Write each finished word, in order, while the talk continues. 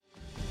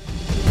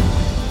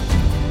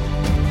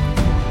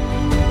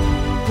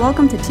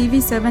Welcome to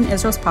TV7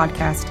 Israel's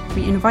podcast.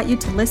 We invite you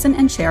to listen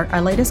and share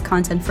our latest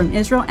content from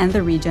Israel and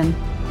the region.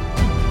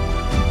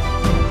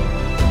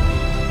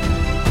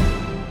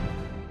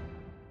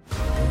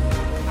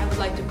 I would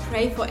like to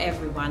pray for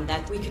everyone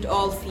that we could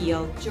all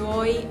feel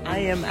joy. I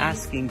am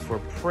asking for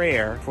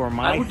prayer for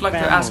my family. I would like to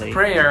ask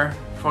prayer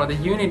for the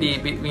unity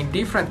between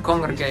different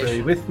congregations.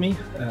 Pray with me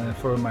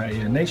for my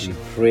nation.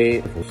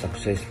 Pray for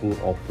successful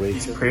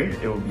operations. Pray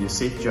it will be a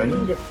safe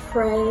journey. To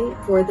pray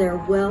for their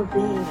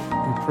well-being.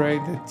 We pray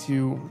that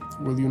you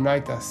will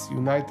unite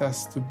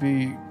us to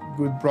be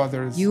good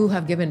brothers. You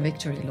have given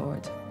victory,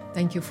 Lord.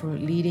 Thank you for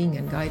leading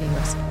and guiding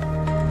us.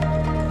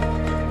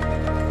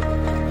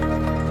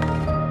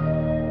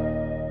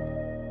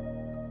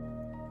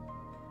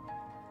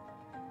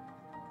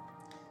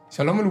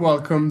 Shalom and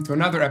welcome to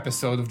another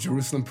episode of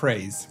Jerusalem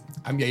Praise.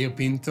 I'm Yair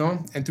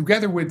Pinto, and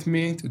together with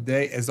me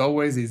today, as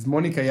always, is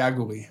Monica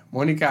Yaguri.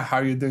 Monica, how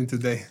are you doing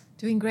today?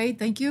 Doing great,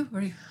 thank you.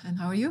 And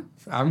how are you?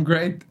 I'm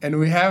great, and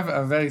we have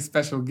a very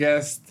special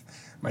guest,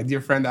 my dear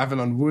friend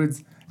Avalon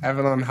Woods.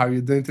 Avalon, how are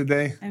you doing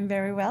today? I'm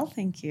very well,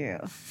 thank you.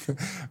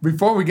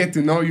 Before we get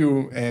to know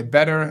you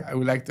better, I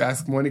would like to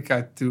ask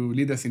Monica to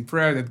lead us in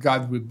prayer that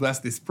God will bless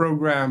this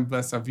program,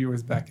 bless our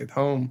viewers back at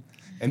home,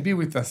 and be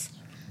with us.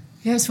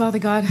 Yes, Father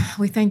God,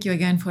 we thank you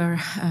again for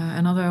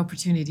another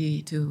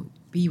opportunity to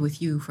be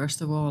with you, first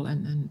of all,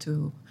 and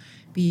to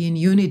be in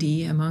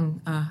unity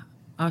among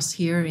us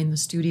here in the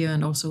studio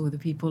and also with the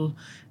people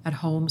at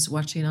homes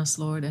watching us,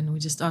 Lord. And we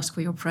just ask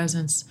for your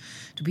presence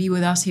to be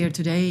with us here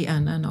today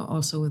and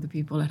also with the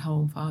people at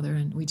home, Father.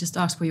 And we just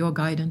ask for your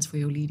guidance, for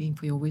your leading,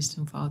 for your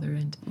wisdom, Father.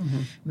 And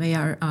may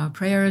our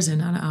prayers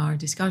and our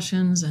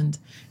discussions and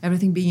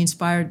everything be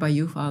inspired by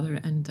you, Father,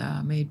 and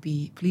may it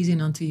be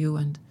pleasing unto you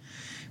and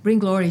bring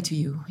glory to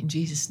you, in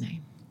Jesus'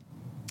 name.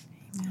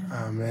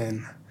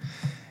 Amen.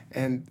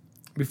 And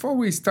before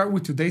we start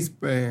with today's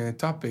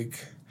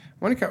topic,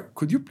 Monica,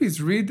 could you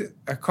please read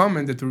a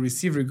comment that we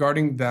received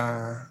regarding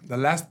the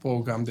last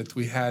program that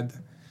we had,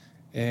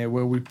 where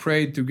we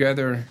prayed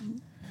together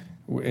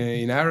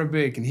in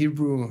Arabic, in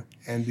Hebrew,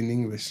 and in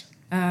English?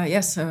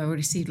 Yes, we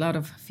received a lot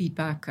of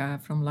feedback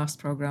from last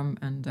program,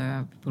 and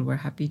people were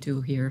happy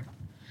to hear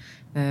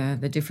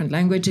the different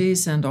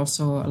languages and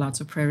also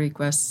lots of prayer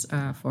requests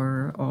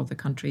for all the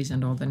countries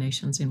and all the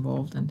nations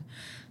involved. And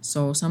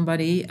so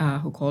somebody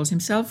who calls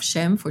himself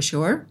Shem for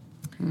sure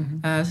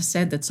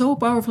said that's so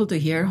powerful to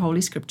hear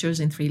Holy Scriptures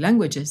in 3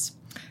 languages.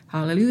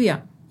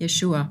 Hallelujah,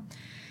 Yeshua.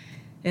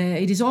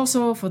 It is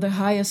also for the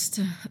highest,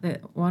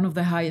 one of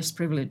the highest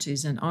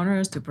privileges and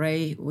honors to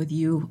pray with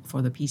you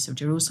for the peace of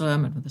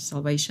Jerusalem and for the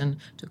salvation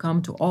to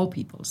come to all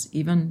peoples,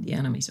 even the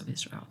enemies of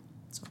Israel.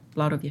 So,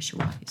 blood of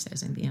Yeshua, he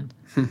says in the end.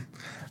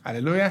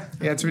 Hallelujah.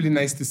 Yeah, it's really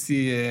nice to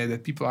see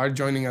that people are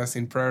joining us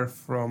in prayer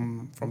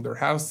from their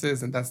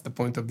houses, and that's the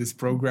point of this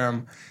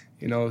program,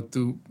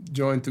 to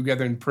join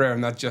together in prayer,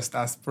 not just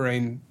us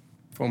praying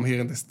from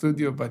here in the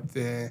studio, but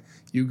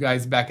you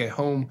guys back at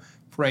home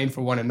praying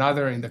for one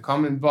another in the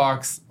comment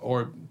box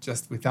or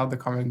just without the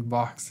comment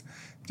box,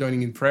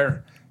 joining in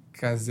prayer,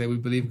 because we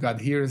believe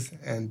God hears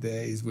and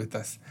is with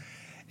us.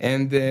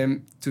 And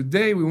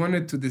today we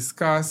wanted to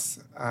discuss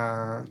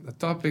the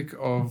topic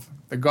of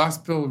the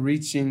gospel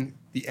reaching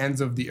the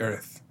ends of the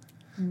earth.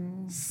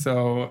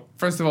 So,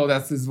 first of all,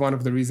 that is one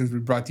of the reasons we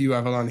brought you,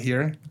 Avalon,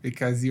 here,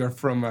 because you're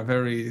from a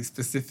very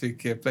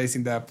specific place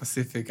in the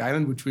Pacific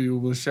Island, which we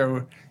will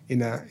show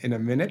in a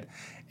minute.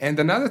 And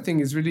another thing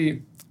is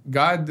really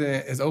God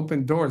has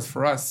opened doors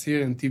for us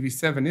here in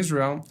TV7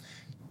 Israel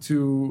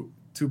to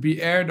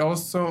be aired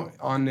also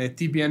on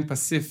TBN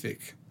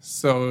Pacific.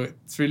 So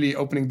it's really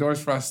opening doors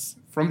for us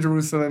from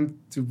Jerusalem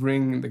to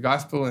bring the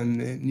gospel and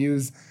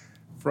news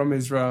from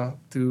Israel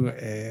to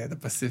the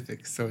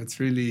Pacific. So it's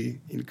really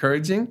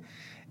encouraging.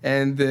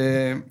 And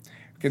you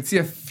can see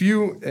a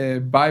few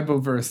Bible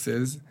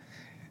verses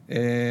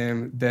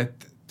that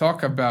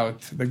talk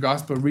about the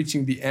gospel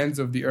reaching the ends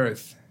of the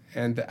earth.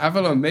 And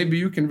Avalon, maybe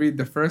you can read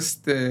the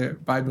first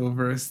Bible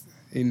verse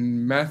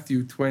in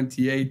Matthew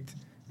 28,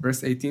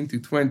 verse 18 to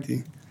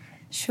 20.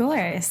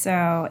 Sure.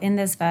 So in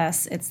this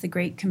verse, it's the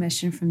Great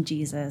Commission from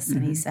Jesus.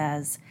 And he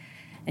says,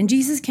 "And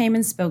Jesus came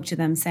and spoke to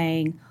them,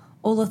 saying,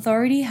 'All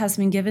authority has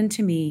been given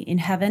to me in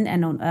heaven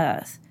and on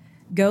earth.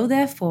 Go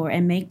therefore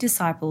and make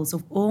disciples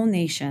of all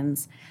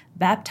nations,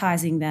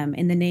 baptizing them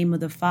in the name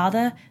of the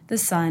Father, the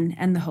Son,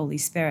 and the Holy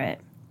Spirit,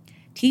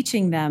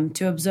 teaching them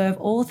to observe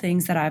all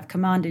things that I have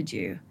commanded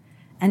you.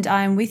 And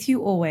I am with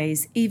you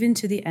always, even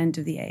to the end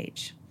of the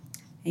age.'"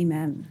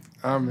 Amen.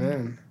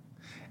 Amen.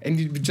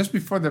 And just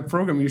before the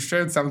program, you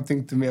shared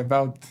something to me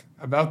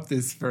about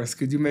this verse.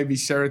 Could you maybe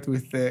share it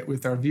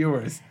with our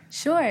viewers?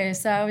 Sure.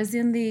 So I was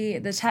in the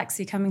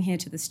taxi coming here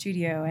to the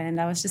studio, and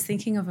I was just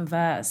thinking of a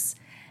verse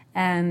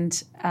and,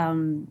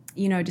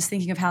 just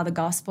thinking of how the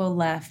gospel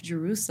left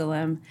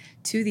Jerusalem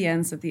to the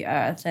ends of the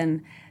earth.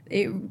 And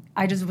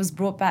I just was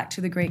brought back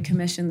to the Great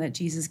Commission that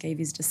Jesus gave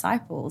his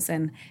disciples,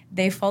 and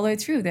they followed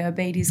through. They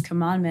obeyed his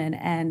commandment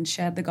and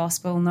shared the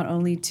gospel not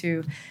only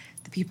to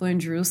the the people in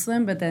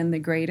Jerusalem, but then the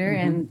greater,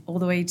 and all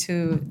the way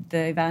to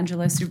the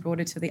evangelists who brought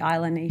it to the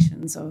island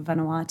nations of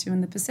Vanuatu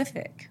and the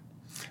Pacific.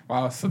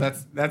 Wow, so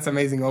that's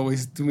amazing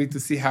always to me to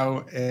see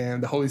how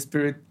the Holy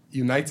Spirit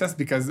unites us,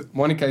 because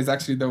Monica is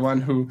actually the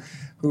one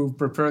who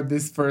prepared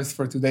this first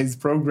for today's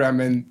program,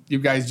 and you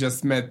guys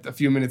just met a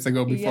few minutes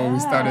ago before we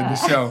started the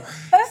show.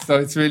 So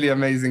it's really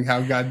amazing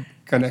how God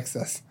connects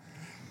us.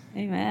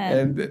 Amen.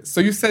 And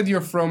so you said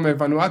you're from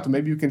Vanuatu.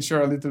 Maybe you can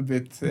share a little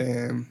bit.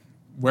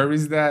 Where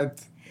is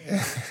that?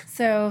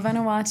 So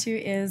Vanuatu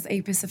is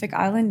a Pacific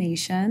island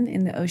nation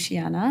in the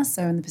Oceania,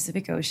 so in the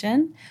Pacific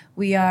Ocean.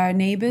 We are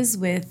neighbors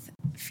with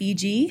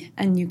Fiji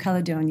and New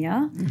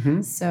Caledonia.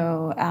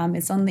 So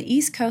it's on the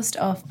east coast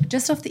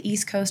just off the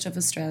east coast of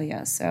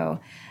Australia. So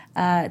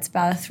it's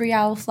about a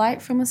 3-hour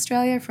flight from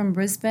Australia, from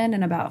Brisbane,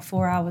 and about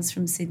 4 hours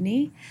from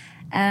Sydney.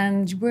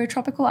 And we're a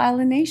tropical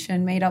island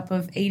nation made up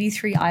of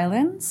 83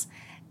 islands.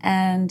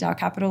 And our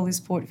capital is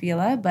Port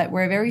Vila, but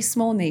we're a very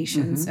small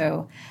nation.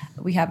 So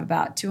we have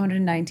about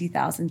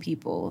 290,000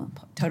 people,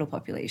 total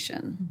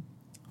population.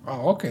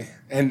 Oh, okay.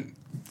 And,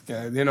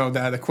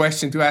 the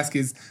question to ask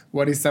is,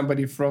 what is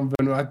somebody from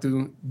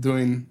Vanuatu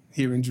doing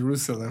here in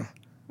Jerusalem?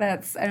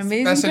 That's an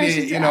amazing question.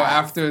 Especially,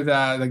 after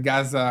the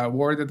Gaza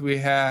war that we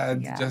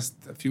had just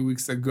a few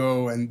weeks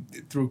ago and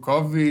through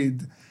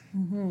COVID.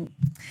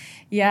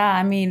 Yeah,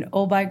 I mean,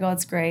 all by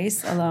God's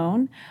grace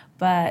alone.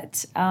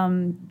 But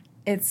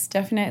it's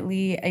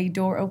definitely a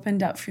door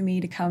opened up for me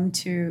to come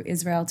to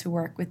Israel to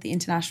work with the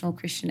International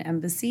Christian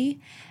Embassy.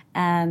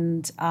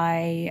 And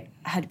I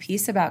had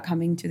peace about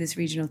coming to this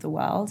region of the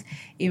world,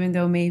 even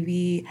though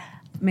maybe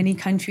many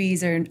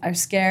countries are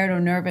scared or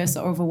nervous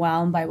or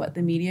overwhelmed by what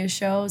the media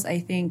shows. I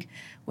think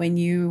when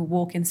you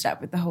walk in step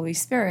with the Holy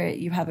Spirit,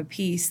 you have a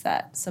peace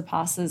that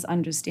surpasses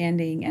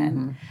understanding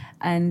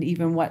and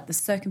even what the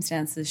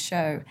circumstances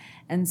show.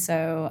 And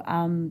so,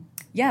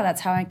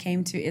 that's how I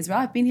came to Israel.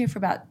 I've been here for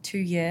about 2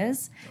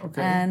 years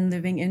and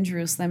living in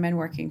Jerusalem and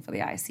working for the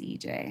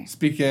ICEJ.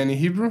 Speak any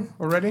Hebrew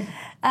already?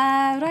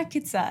 רק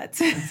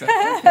קצת.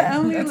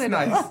 Only a little.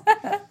 Nice.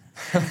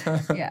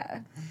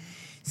 Yeah.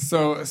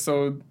 So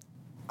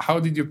how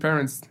did your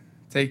parents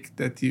take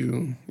that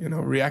you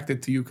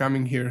reacted to you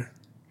coming here?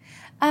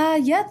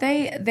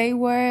 They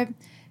were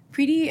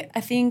pretty,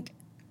 I think,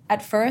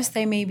 at first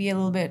they may be a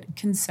little bit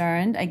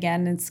concerned.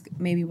 Again, it's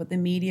maybe what the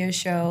media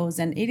shows,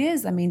 and it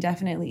is. I mean,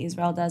 definitely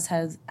Israel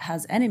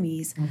has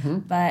enemies,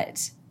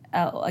 but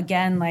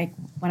again, like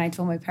when I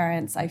told my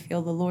parents, I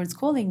feel the Lord's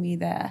calling me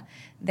there.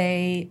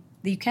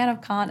 You can't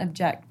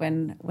object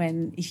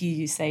when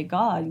you say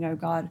God.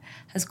 God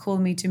has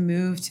called me to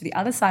move to the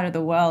other side of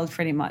the world.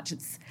 Pretty much,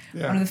 it's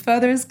one of the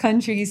furthest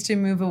countries to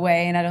move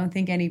away, and I don't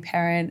think any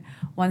parent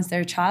wants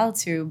their child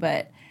to.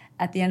 But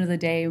at the end of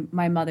the day,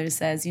 my mother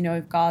says,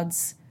 if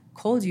God's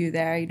called you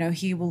there,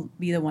 He will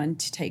be the one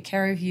to take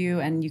care of you,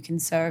 and you can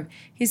serve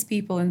His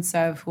people and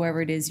serve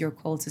whoever it is you're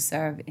called to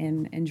serve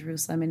in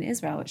Jerusalem and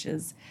Israel, which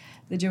is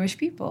the Jewish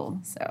people.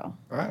 So,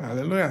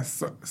 hallelujah.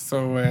 So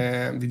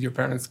did your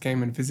parents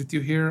came and visit you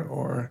here,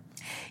 or?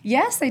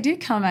 Yes, they did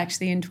come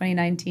actually in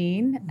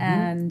 2019,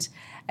 and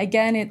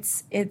again,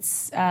 it's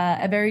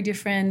a very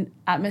different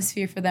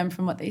atmosphere for them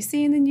from what they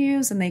see in the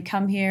news, and they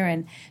come here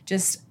and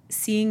just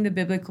seeing the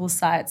biblical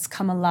sites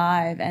come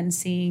alive and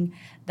seeing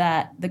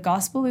that the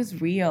gospel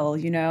is real,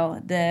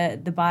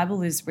 the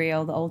Bible is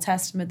real, the Old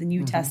Testament, the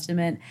New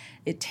Testament,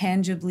 it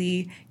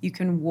tangibly, you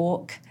can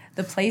walk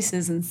the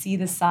places and see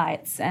the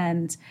sights.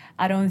 And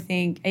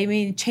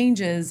it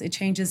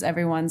changes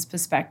everyone's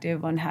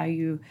perspective on how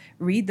you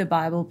read the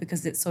Bible,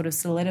 because it sort of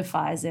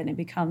solidifies it and it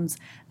becomes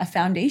a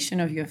foundation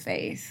of your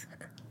faith.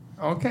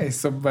 Okay,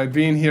 so by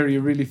being here,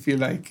 you really feel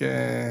like,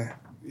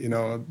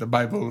 the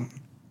Bible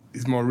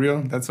is more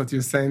real. That's what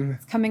you're saying?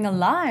 It's coming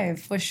alive,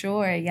 for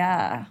sure,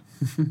 yeah.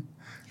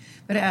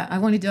 But I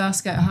wanted to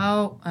ask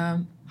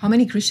how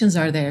many Christians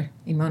are there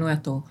in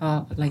Vanuatu?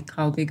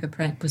 How big a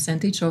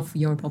percentage of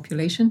your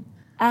population?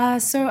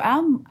 So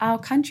our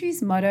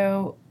country's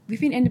motto,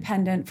 we've been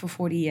independent for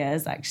 40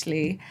 years,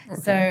 actually.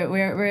 Okay. So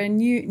we're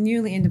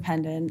newly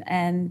independent.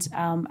 And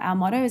our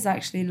motto is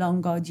actually Long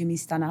God Yumi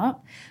Stand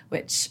Up,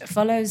 which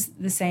follows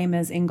the same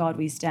as In God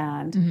We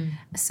Stand.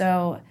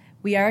 So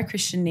we are a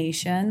Christian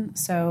nation,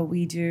 so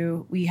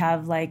we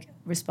have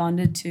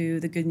responded to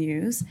the good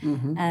news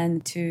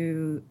and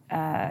to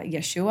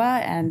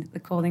Yeshua and the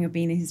calling of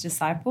being his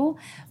disciple.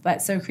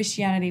 But so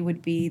Christianity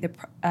would be the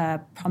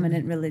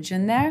prominent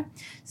religion there.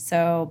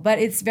 So, but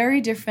it's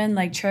very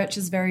different. Church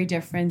is very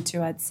different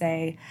to, I'd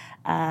say,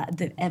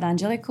 the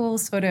evangelical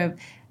sort of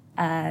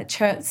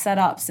church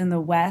setups in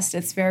the West.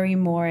 It's very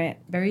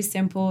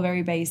simple,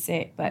 very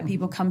basic, but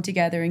people come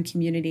together in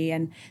community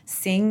and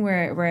sing.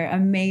 We're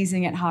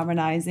amazing at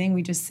harmonizing.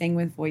 We just sing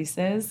with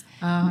voices.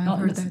 I've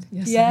heard that.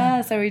 Yes.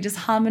 Yeah, so we just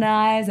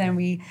harmonize and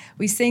we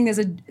sing.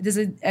 There's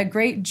a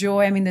great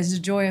joy. I mean, there's a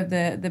joy of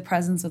the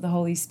presence of the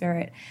Holy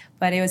Spirit.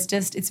 But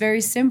it's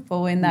very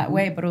simple in that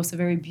way, but also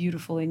very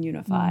beautiful and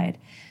unified.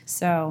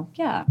 So,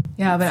 yeah.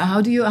 Yeah, but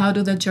how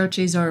do the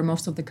churches or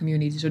most of the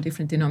communities or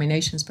different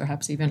denominations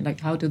perhaps even,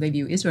 how do they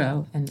view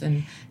Israel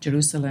and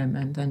Jerusalem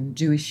and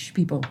Jewish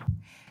people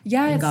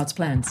in God's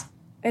plans?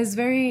 It's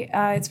very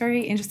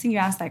interesting you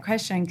asked that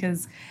question,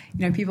 because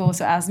people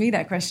also ask me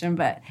that question.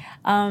 But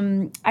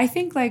I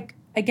think, like,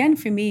 again,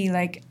 for me,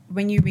 like,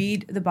 when you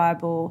read the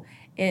Bible,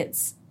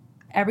 it's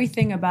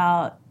everything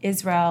about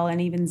Israel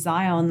and even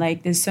Zion.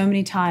 Like, there's so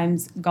many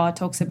times God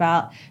talks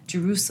about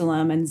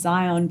Jerusalem and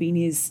Zion being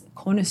his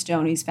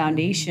cornerstone, his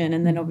foundation.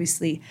 And then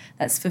obviously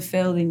that's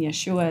fulfilled in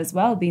Yeshua as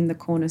well, being the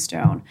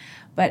cornerstone.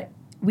 But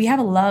we have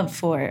a love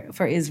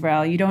for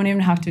Israel. You don't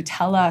even have to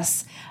tell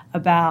us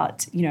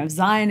about,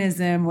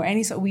 Zionism or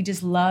any sort. We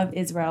just love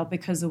Israel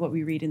because of what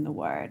we read in the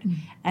Word.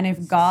 And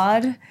if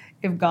God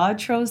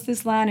chose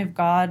this land, if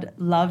God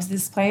loves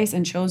this place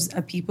and chose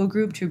a people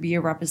group to be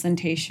a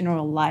representation or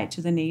a light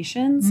to the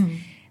nations,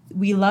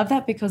 we love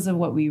that because of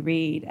what we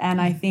read. And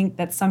I think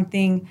that's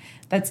something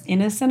that's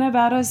innocent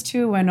about us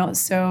too. We're not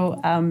so,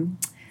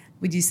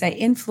 would you say,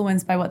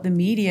 influenced by what the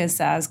media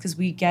says, because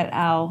we get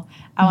our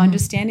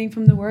understanding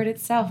from the Word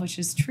itself, which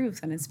is truth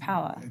and its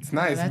power. It's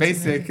nice,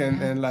 basic,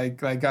 and like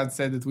God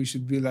said that we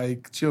should be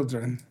like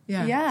children.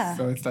 Yeah.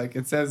 So it's like,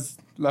 it says,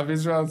 love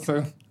Israel,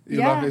 so you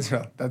love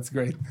Israel. That's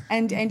great.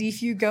 And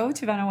if you go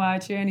to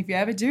Vanuatu, and if you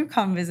ever do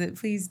come visit,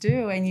 please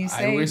do. And you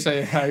say, I wish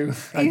I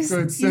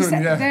could soon.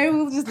 They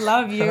will just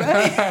love you.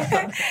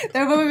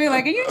 They'll probably be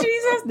like, "Are you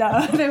Jesus?"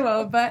 No, they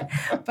won't. But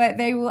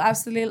they will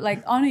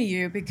absolutely honor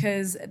you,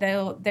 because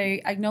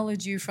they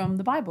acknowledge you from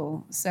the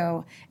Bible.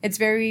 So it's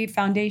very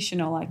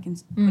foundational. I can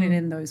put it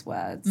in those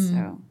words.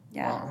 So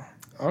yeah. Wow.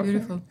 Okay.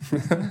 Beautiful.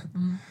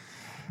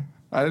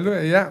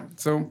 Hallelujah. Yeah.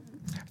 So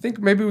I think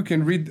maybe we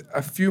can read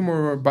a few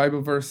more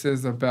Bible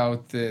verses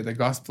about the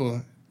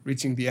gospel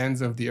reaching the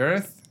ends of the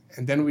earth,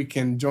 and then we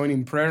can join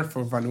in prayer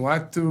for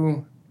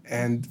Vanuatu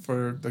and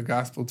for the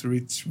gospel to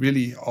reach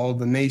really all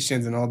the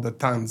nations and all the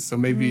tongues. So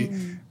maybe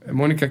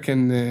Monica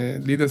can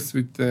lead us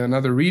with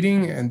another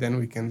reading, and then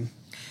we can...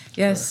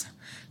 Yes.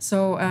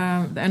 So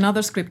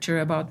another scripture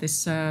about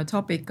this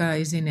topic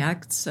is in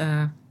Acts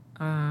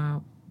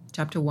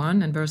chapter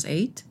 1 and verse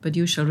 8. But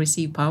you shall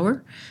receive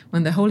power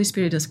when the Holy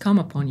Spirit has come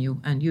upon you,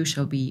 and you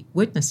shall be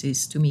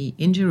witnesses to me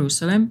in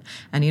Jerusalem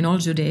and in all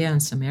Judea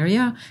and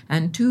Samaria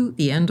and to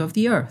the end of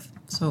the earth.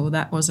 So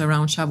that was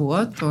around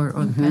Shavuot or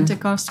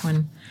Pentecost,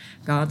 when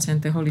God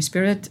sent the Holy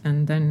Spirit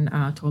and then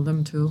told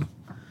them to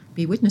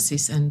be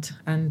witnesses and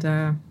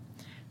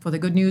for the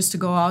good news to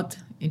go out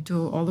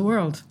into all the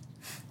world.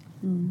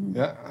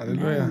 Yeah,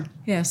 hallelujah.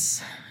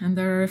 Yes, and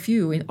there are a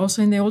few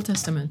also in the Old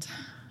Testament.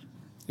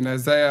 In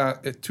Isaiah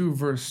 2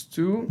 verse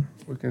 2,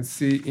 we can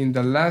see, in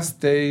the last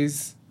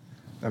days,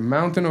 the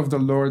mountain of the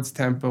Lord's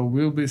temple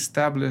will be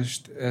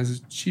established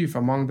as chief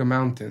among the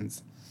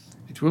mountains.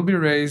 It will be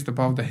raised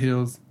above the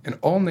hills, and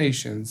all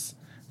nations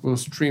will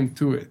stream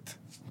to it.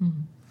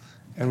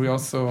 And we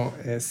also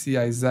see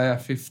Isaiah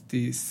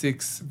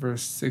 56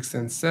 verse 6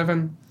 and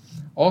 7.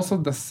 Also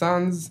the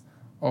sons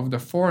of the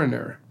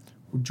foreigner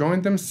who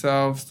join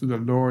themselves to the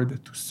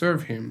Lord to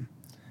serve him,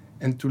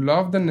 and to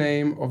love the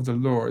name of the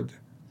Lord,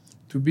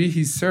 to be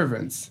his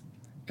servants,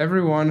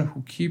 everyone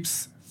who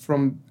keeps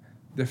from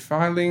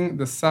defiling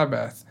the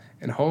Sabbath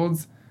and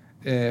holds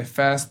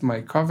fast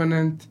my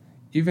covenant,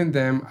 even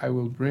them I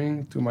will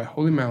bring to my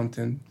holy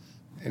mountain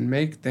and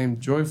make them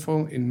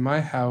joyful in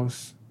my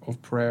house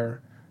of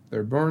prayer.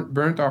 Their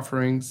burnt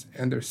offerings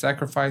and their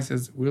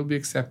sacrifices will be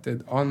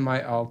accepted on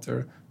my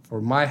altar, for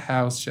my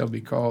house shall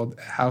be called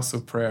a house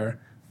of prayer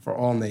for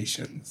all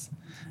nations.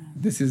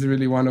 This is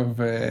really one of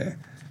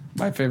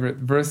my favorite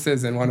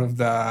verses and one of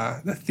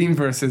the theme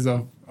verses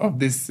of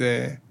this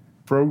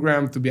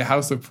program, to be a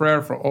house of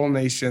prayer for all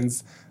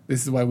nations.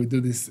 This is why we do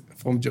this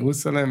from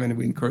Jerusalem, and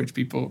we encourage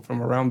people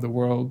from around the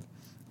world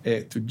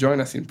to join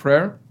us in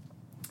prayer.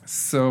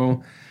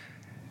 So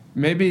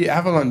maybe,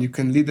 Avalon, you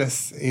can lead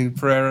us in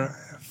prayer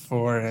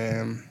for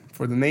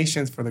the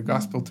nations, for the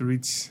gospel to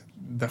reach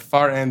the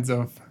far ends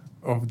of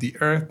the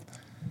earth,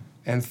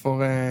 and for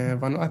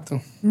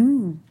Vanuatu.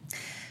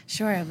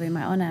 Sure, it'll be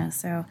my honor.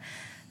 So,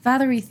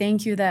 Father, we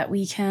thank you that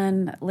we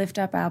can lift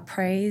up our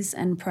praise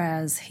and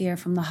prayers here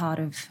from the heart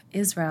of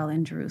Israel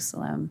in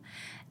Jerusalem.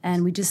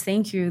 And we just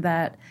thank you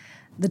that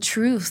the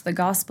truth, the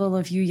gospel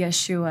of you,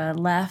 Yeshua,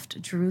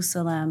 left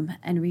Jerusalem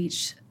and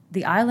reached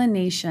the island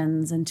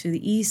nations, and to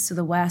the east, to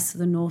the west, to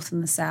the north,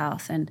 and the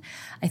south. And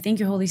I thank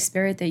you, Holy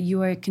Spirit, that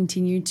you are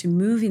continuing to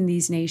move in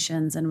these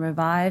nations and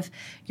revive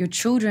your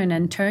children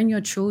and turn your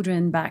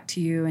children back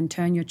to you, and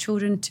turn your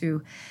children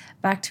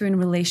back to in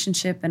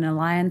relationship and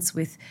alliance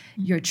with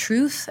your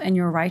truth and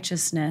your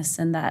righteousness,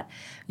 and that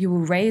you will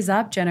raise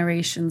up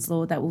generations,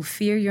 Lord, that will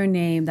fear your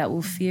name, that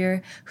will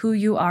fear who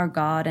you are,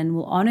 God, and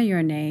will honor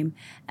your name.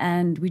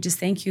 And we just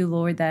thank you,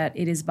 Lord, that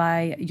it is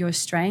by your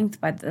strength,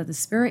 by the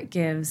Spirit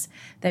gives,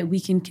 that we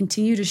can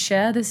continue to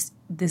share this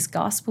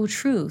gospel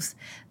truth,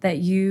 that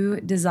you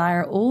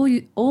desire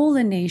all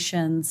the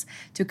nations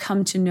to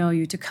come to know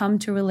you, to come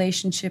to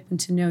relationship and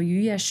to know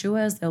you,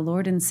 Yeshua, as their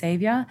Lord and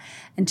Savior,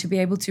 and to be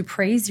able to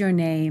praise your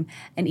name,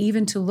 and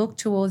even to look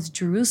towards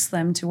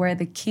Jerusalem, to where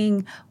the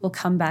King will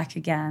come back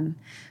again.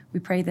 We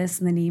pray this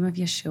in the name of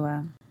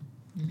Yeshua.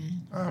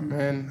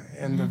 אמן.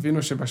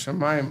 אבינו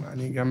שבשמיים,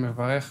 אני גם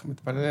מברך,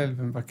 מתפלל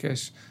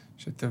ומבקש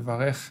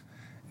שתברך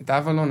את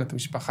אבלון, את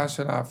המשפחה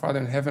שלה. Father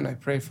in heaven, I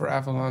pray for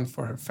Avalon,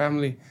 for her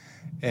family.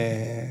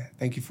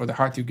 Thank you for the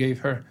heart you gave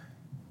her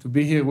to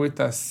be here with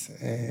us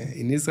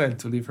in Israel,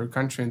 to leave her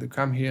country and to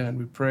come here. And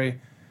we pray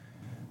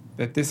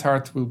that this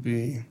heart will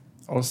be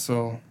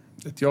also,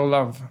 that your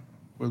love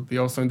will be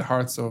also in the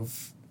hearts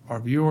of our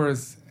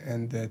viewers,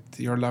 and that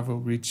your love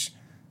will reach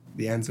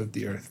the ends of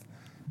the earth.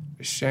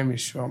 B'Shem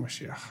Yeshua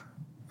Mashiach.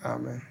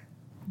 Amen.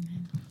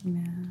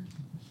 Amen.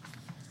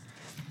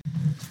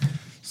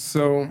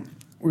 So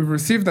we've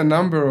received a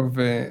number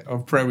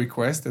of prayer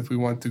requests that we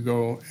want to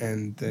go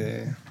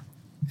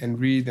and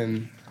read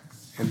and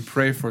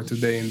pray for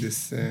today in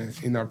this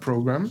in our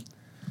program.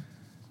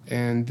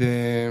 And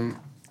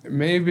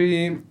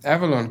maybe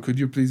Avalon, could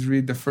you please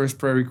read the first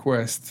prayer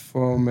request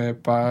from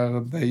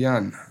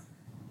Pardayan?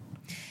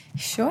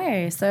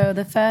 Sure. So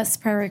the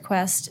first prayer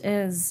request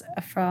is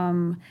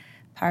from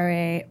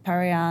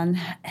Parayan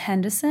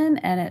Henderson,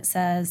 and it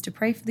says to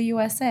pray for the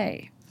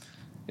USA.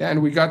 Yeah,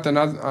 and we got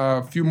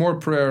a few more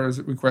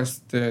prayers requests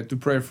to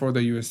pray for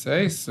the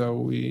USA. So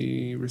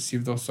we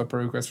received also a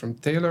prayer request from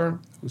Taylor,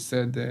 who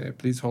said,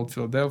 please hold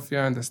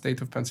Philadelphia and the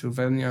state of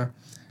Pennsylvania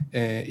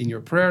in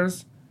your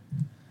prayers.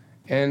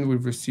 And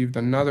we've received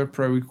another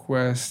prayer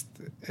request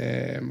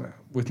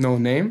with no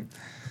name.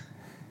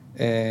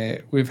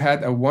 We've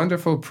had a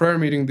wonderful prayer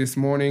meeting this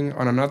morning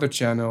on another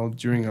channel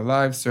during a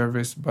live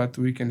service, but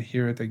we can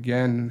hear it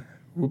again.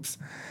 Oops.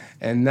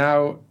 And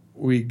now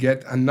we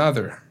get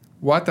another.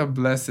 What a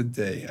blessed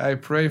day. I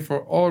pray for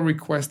all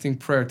requesting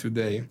prayer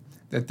today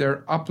that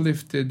they're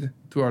uplifted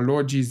to our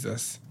Lord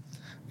Jesus.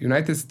 The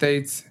United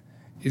States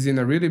is in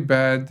a really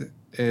bad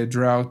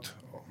drought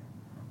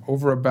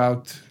over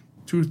about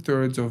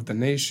 2/3 of the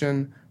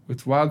nation,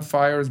 with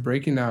wildfires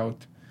breaking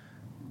out.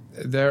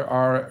 There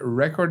are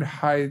record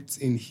heights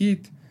in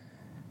heat,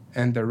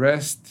 and the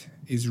rest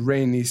is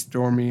rainy,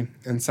 stormy,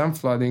 and some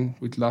flooding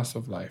with loss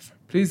of life.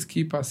 Please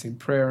keep us in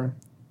prayer.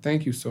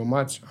 Thank you so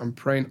much. I'm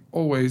praying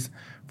always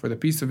for the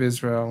peace of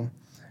Israel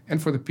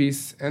and for the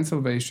peace and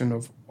salvation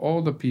of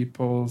all the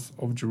peoples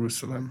of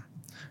Jerusalem.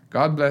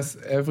 God bless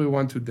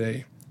everyone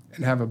today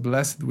and have a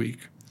blessed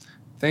week.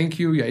 Thank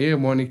you, Yair,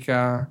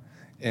 Monica,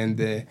 and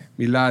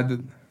Milad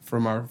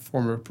from our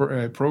former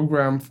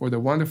program for the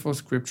wonderful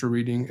scripture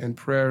reading and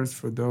prayers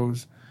for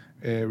those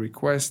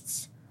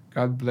requests.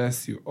 God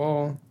bless you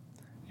all.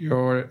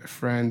 Your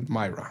friend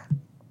Myra.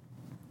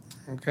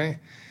 Okay,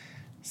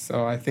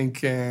 so I think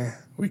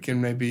we can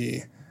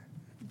maybe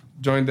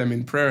join them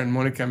in prayer. And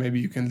Monica, maybe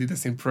you can lead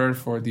us in prayer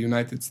for the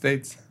United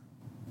States.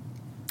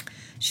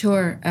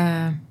 Sure.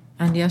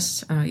 And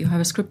yes, you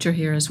have a scripture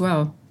here as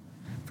well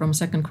from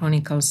 2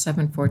 Chronicles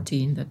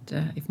 7:14, that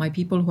if my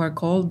people who are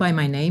called by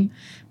my name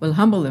will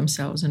humble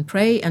themselves and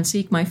pray and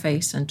seek my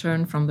face and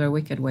turn from their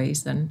wicked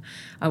ways, then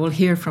I will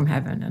hear from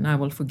heaven and I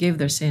will forgive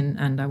their sin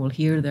and I will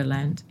heal their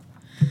land.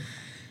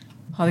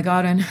 Father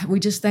God, and we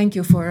just thank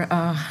you for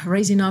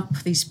raising up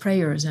these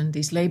prayers and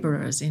these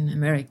laborers in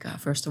America,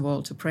 first of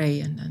all, to pray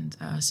and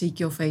seek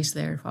your face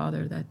there,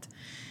 Father, that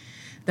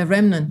the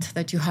remnant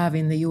that you have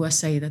in the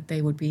USA, that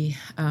they would be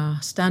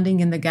standing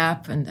in the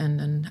gap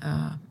and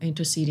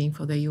interceding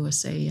for the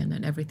USA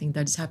and everything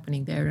that is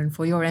happening there, and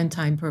for your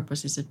end-time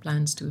purposes and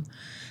plans to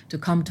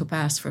come to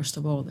pass, first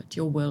of all, that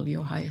your will,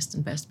 your highest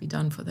and best be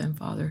done for them,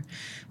 Father.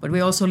 But we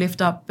also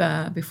lift up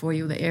before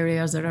you the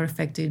areas that are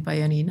affected by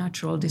any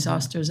natural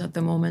disasters at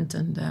the moment,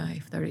 and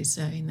if there is,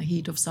 in the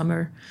heat of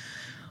summer,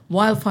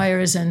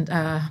 wildfires and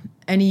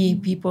any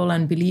people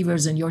and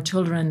believers and your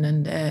children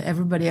and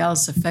everybody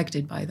else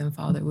affected by them,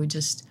 Father.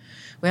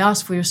 We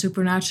ask for your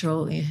supernatural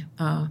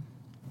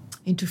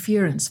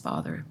interference,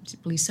 Father.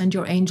 Please send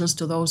your angels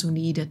to those who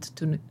need it,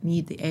 to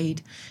need the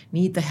aid,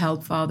 need the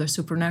help, Father,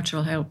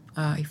 supernatural help.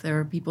 If there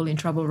are people in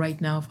trouble right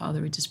now,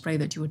 Father, we just pray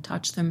that you would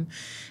touch them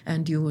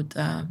and you would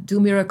do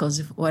miracles,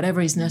 if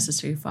whatever is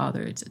necessary,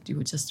 Father. That you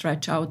would just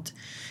stretch out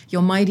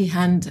your mighty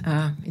hand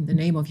in the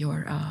name of your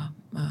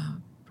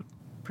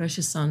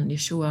precious Son,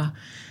 Yeshua,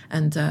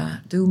 and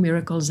do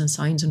miracles and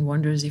signs and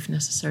wonders if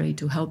necessary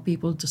to help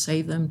people, to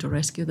save them, to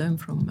rescue them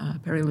from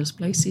perilous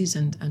places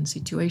and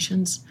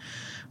situations,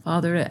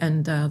 Father.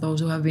 And those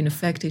who have been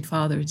affected,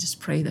 Father,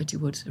 just pray that you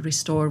would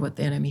restore what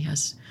the enemy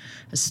has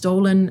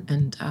stolen,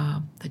 and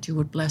that you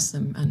would bless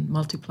them and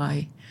multiply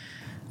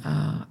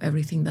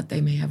everything that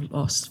they may have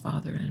lost,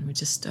 Father. And we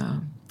just...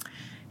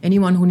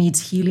 anyone who needs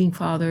healing,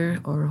 Father,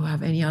 or who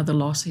have any other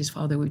losses,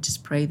 Father, we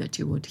just pray that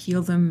you would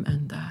heal them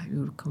and you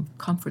would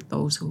comfort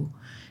those who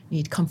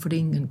need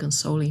comforting and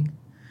consoling.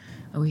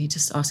 We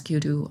just ask you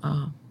to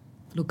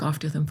look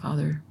after them,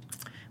 Father,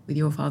 with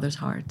your Father's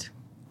heart.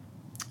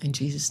 In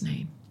Jesus'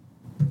 name,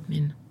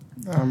 amen.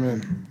 Amen.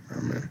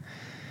 Amen.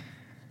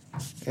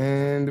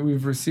 And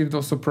we've received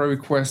also prayer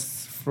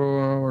requests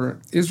for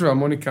Israel.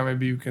 Monica,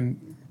 maybe you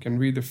can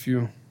read a few.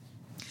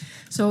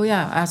 So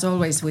as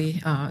always, we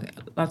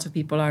lots of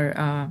people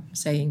are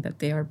saying that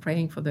they are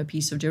praying for the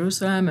peace of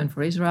Jerusalem and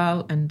for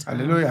Israel. And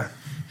Hallelujah.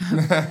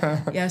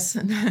 Yes,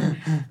 and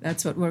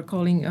that's what we're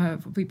calling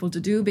for people to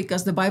do,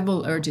 because the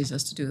Bible urges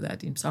us to do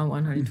that in Psalm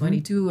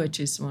 122, which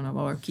is one of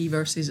our key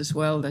verses as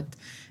well, that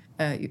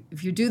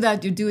if you do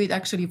that, you do it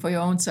actually for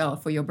your own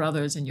self, for your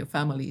brothers and your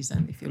families.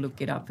 And if you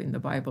look it up in the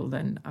Bible,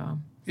 then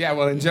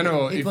in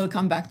general, it will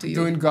come back to you.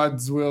 Doing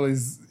God's will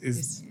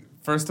is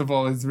first of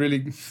all, is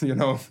really,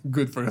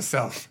 good for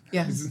yourself.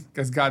 Yes.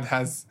 Because God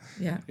has,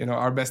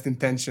 our best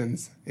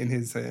intentions in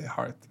his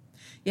heart.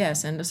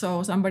 Yes, and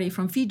so somebody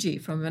from Fiji,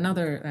 from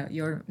another,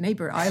 your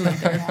neighbor island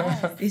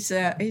there, is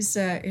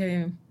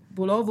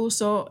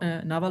Bulovuso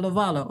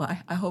Navalovalo.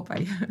 I hope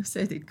I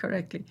said it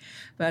correctly.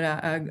 But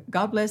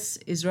God bless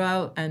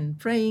Israel, and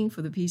praying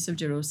for the peace of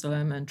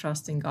Jerusalem and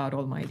trusting God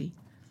Almighty.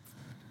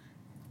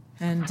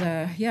 And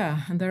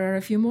and there are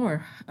a few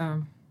more.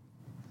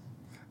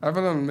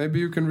 Avalon, maybe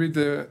you can read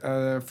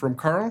from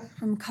Carl?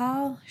 From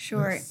Carl?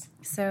 Sure. Yes.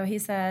 So he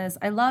says,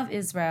 I love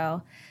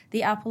Israel,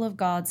 the apple of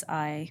God's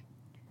eye.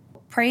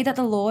 Pray that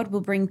the Lord will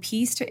bring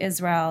peace to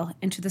Israel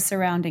and to the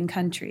surrounding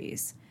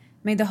countries.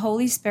 May the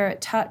Holy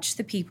Spirit touch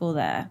the people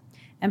there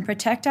and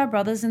protect our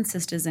brothers and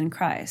sisters in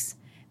Christ.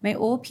 May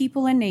all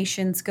people and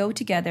nations go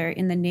together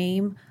in the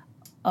name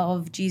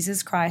of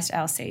Jesus Christ,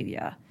 our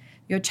Savior.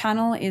 Your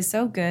channel is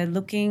so good,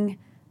 looking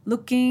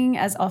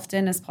as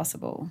often as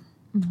possible.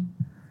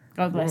 Mm-hmm.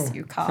 God bless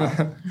you,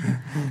 Carl.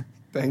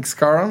 Thanks,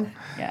 Carl.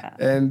 Yeah.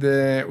 And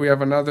we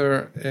have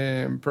another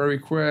prayer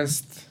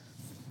request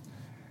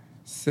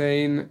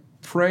saying,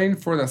 praying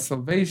for the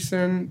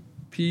salvation,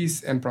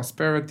 peace, and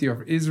prosperity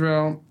of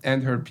Israel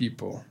and her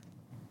people.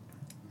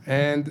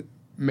 And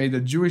may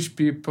the Jewish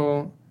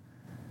people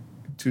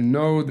to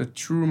know the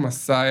true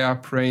Messiah,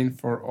 praying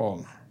for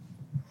all.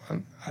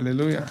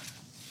 Hallelujah.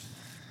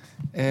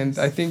 And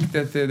I think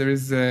that there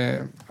is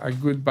a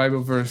good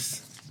Bible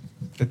verse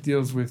that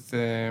deals with,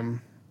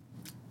 in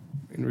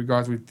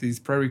regards with these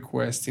prayer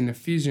requests in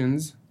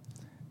Ephesians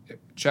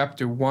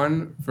chapter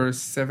 1,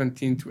 verse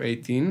 17 to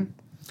 18,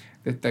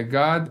 that the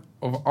God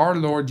of our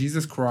Lord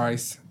Jesus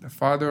Christ, the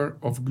Father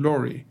of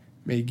glory,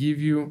 may give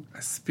you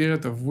a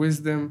spirit of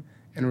wisdom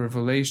and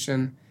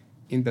revelation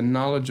in the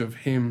knowledge of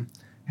him,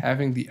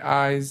 having the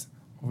eyes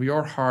of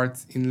your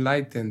hearts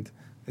enlightened,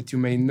 that you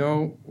may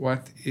know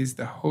what is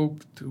the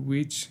hope to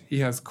which he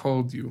has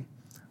called you,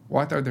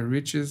 what are the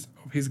riches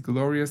of his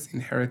glorious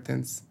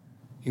inheritance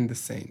in the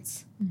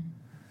saints. Mm-hmm.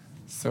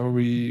 So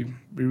we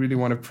really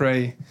want to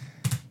pray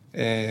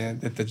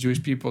that the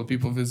Jewish people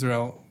of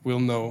Israel will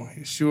know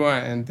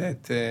Yeshua, and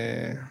that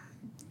they're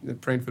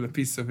praying for the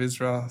peace of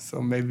Israel.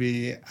 So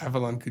maybe,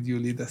 Avalon, could you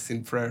lead us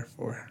in prayer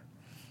for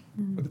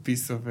the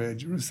peace of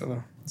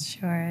Jerusalem?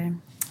 Sure.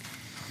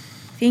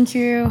 Thank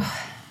you,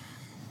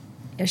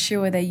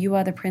 Yeshua, that you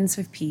are the Prince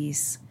of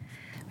Peace.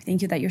 We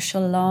thank you that your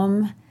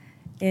shalom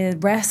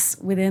rests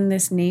within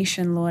this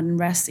nation, Lord, and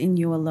rests in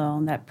you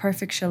alone. That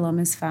perfect shalom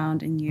is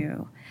found in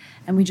you.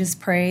 And we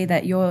just pray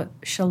that your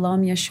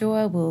shalom,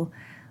 Yeshua, will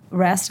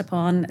rest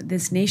upon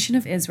this nation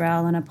of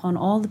Israel and upon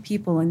all the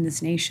people in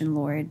this nation,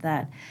 Lord,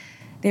 that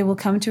they will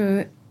come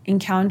to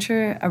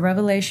encounter a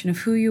revelation of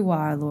who you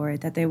are,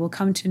 Lord, that they will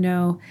come to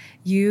know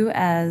you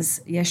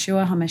as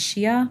Yeshua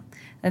HaMashiach,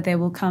 that they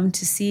will come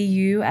to see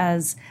you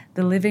as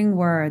the living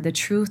word, the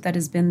truth that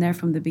has been there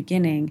from the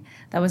beginning,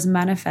 that was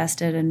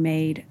manifested and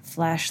made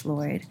flesh,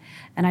 Lord.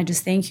 And I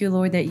just thank you,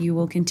 Lord, that you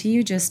will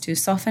continue just to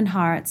soften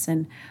hearts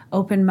and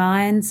open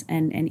minds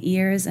and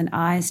ears and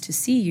eyes to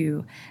see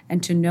you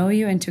and to know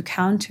you and to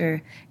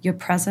counter your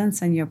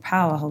presence and your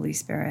power, Holy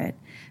Spirit.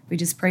 We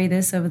just pray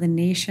this over the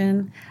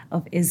nation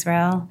of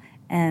Israel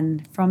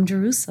and from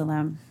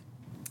Jerusalem.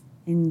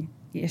 In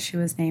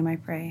Yeshua's name I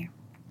pray.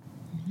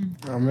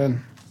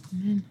 Amen.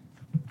 Amen.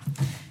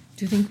 Do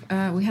you think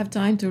we have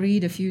time to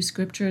read a few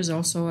scriptures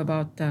also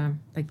about the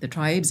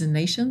tribes and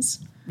nations?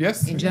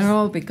 Yes. In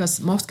general, because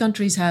most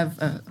countries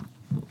have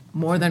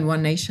more than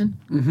one nation.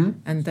 Mm-hmm.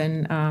 And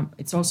then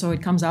it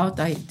comes out,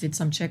 I did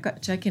some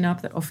checking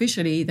up, that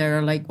officially there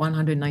are like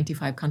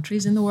 195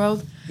 countries in the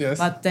world. Yes.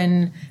 But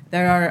then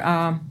there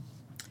are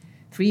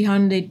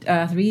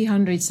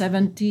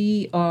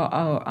 370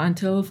 or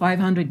until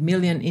 500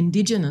 million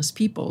indigenous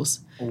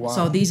peoples. Wow.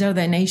 So these are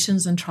the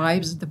nations and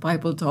tribes the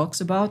Bible talks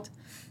about.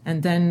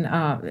 And then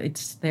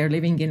they're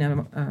living in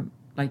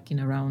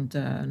around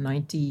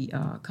 90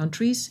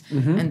 countries.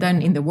 Mm-hmm. And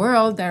then in the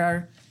world, there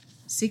are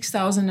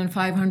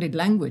 6,500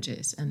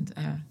 languages. And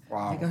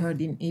wow. like I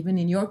heard, even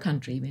in your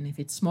country, even if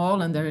it's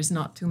small and there is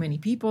not too many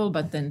people,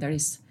 but then there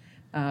is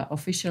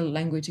official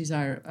languages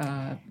are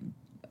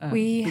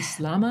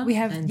Islama, we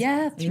have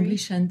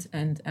English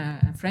and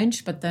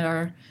French, but there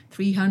are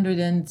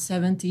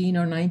 317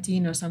 or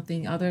 19 or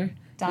something other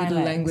dialects.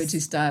 Little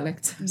languages,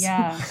 dialects.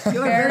 Yeah,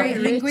 very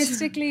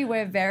linguistically,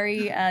 we're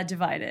very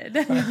divided.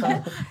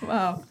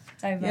 Wow,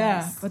 diverse.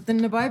 Yeah, but then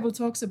the Bible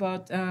talks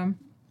about. And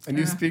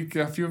you speak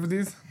a few of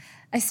these?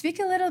 I speak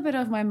a little bit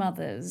of my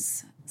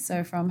mother's.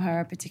 so from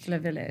her particular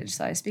village.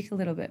 So I speak a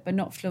little bit, but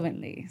not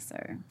fluently. So,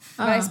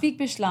 but I speak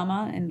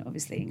Bishlama and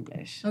obviously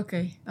English.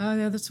 Okay,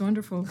 yeah, that's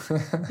wonderful.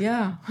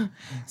 Yeah.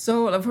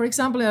 So, for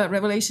example,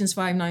 Revelations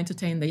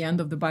 5:9-10, the end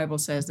of the Bible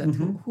says that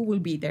who will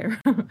be there,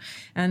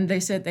 and they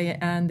said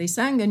they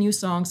sang a new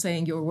song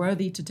saying, "You're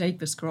worthy to take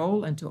the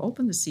scroll and to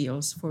open the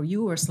seals, for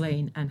you were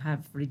slain and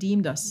have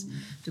redeemed us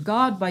to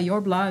God by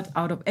your blood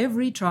out of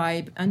every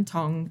tribe and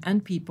tongue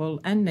and people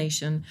and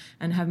nation,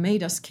 and have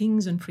made us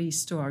kings and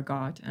priests to our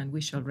God, and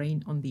we shall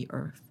reign on the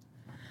earth."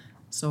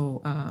 So,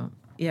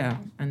 yeah,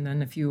 and then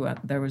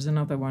there was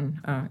another one.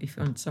 If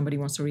somebody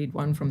wants to read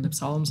one from the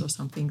Psalms or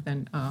something,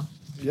 then...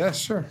 Yeah,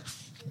 sure.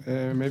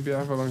 Maybe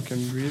Avalon can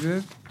read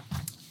it.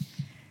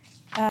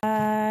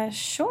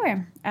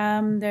 Sure.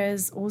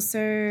 There's also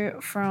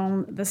from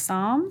the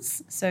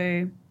Psalms.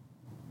 So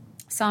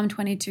Psalm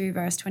 22,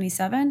 verse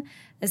 27,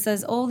 it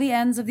says, "All the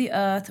ends of the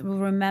earth will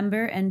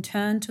remember and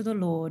turn to the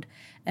Lord,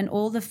 and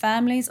all the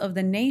families of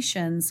the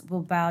nations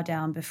will bow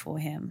down before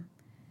him."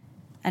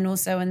 And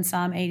also in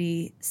Psalm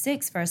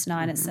 86, verse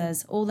 9, it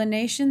says, "All the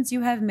nations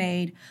you have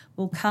made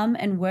will come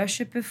and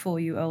worship before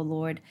you, O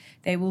Lord.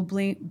 They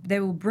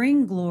will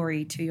bring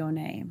glory to your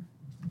name."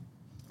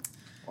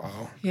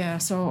 Wow. Yeah,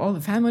 so all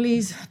the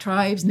families,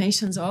 tribes,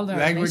 nations, all the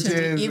languages,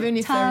 nations, even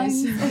if there is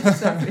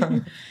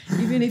exactly,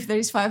 even if there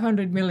is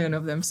 500 million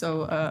of them, so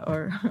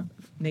or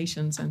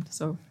nations, and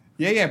so.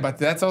 Yeah, but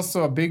that's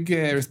also a big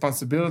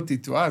responsibility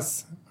to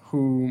us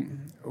who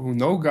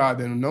know God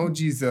and who know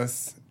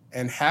Jesus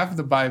and have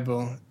the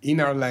Bible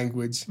in our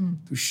language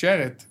to share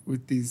it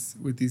with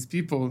these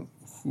people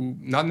who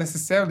not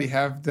necessarily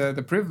have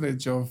the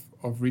privilege of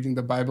reading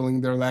the Bible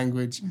in their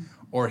language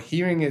or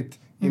hearing it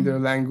in their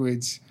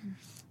language.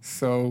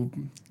 So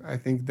I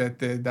think that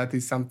that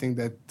is something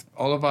that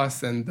all of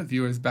us and the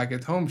viewers back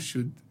at home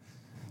should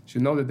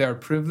know, that they are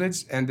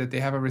privileged and that they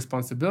have a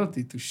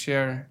responsibility to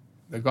share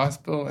the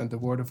gospel and the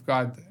word of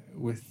God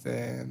with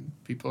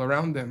people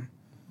around them.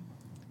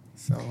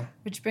 So,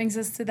 which brings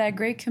us to that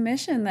great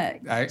commission that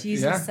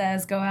Jesus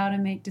says, "Go out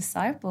and make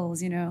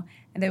disciples," and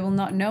they will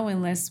not know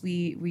unless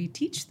we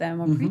teach them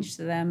or preach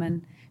to them and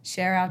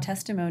share our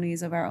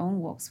testimonies of our own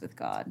walks with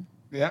God.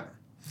 Yeah.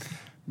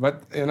 But,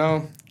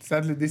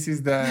 sadly, this is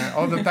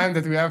all the time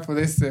that we have for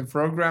this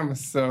program.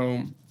 So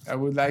I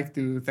would like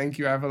to thank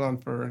you, Avalon,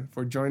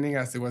 for joining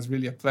us. It was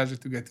really a pleasure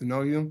to get to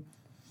know you.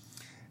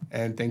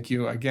 And thank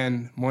you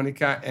again,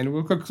 Monica. And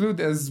we'll conclude,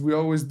 as we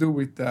always do,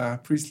 with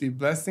priestly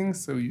blessings.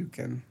 So you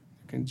can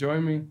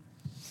join me.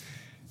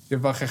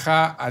 יברכך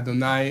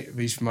אדוני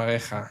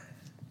וישמרך.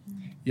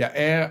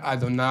 יאר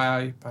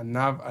אדוני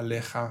פניו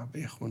עליך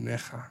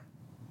ויחונך.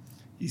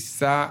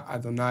 יישא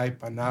אדוני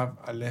פניו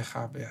עליך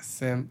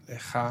וישם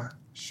לך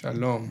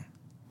shalom.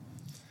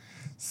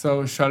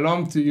 So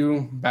shalom to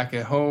you back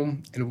at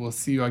home, and we'll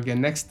see you again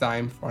next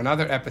time for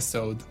another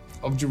episode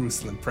of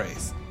Jerusalem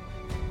Praise.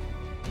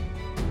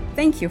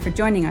 Thank you for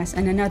joining us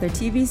in another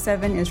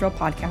TV7 Israel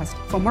podcast.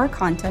 For more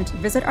content,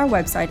 visit our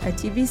website at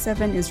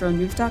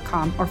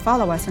tv7israelnews.com or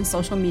follow us on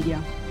social media.